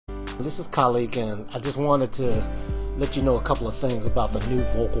This is Khaliq, and I just wanted to let you know a couple of things about the new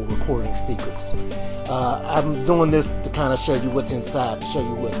vocal recording secrets. I'm doing this to kind of show you what's inside, to show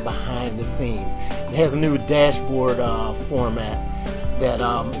you what's behind the scenes. It has a new dashboard format that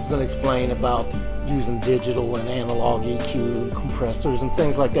is going to explain about using digital and analog EQ compressors and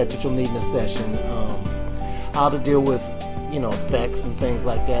things like that you'll need in a session. How to deal with effects and things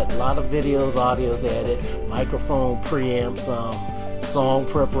like that. A lot of videos, audios added, microphone preamps, song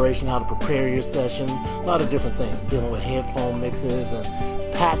preparation, how to prepare your session, a lot of different things, dealing with headphone mixes and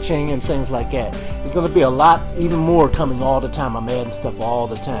patching and things like that. There's going to be a lot, even more coming all the time. I'm adding stuff all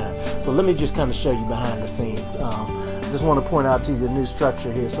the time. So let me just kind of show you behind the scenes. Just want to point out to you the new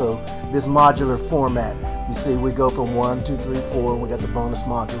structure here. So this modular format, you see we go from 1, 2, 3, 4, and we got the bonus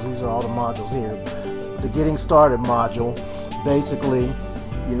modules. These are all the modules here. The getting started module, basically,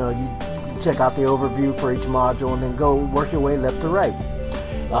 you check out the overview for each module and then go work your way left to right.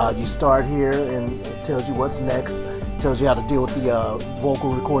 You start here and it tells you what's next. It tells you how to deal with the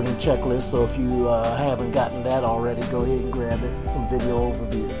vocal recording checklist, so if you haven't gotten that already, go ahead and grab it. Some video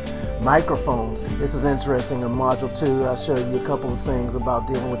overviews. Microphones, this is interesting. In module 2 I'll show you a couple of things about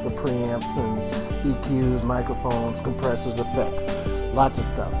dealing with the preamps and EQs, microphones, compressors, effects, lots of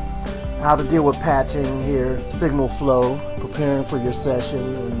stuff. How to deal with patching here, signal flow, preparing for your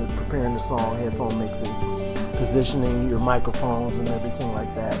session and preparing the song, headphone mixes, positioning your microphones and everything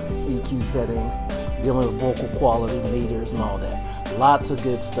like that, EQ settings, dealing with vocal quality, meters and all that. Lots of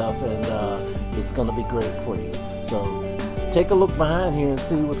good stuff, and it's going to be great for you. So take a look behind here and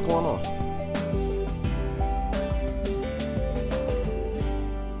see what's going on.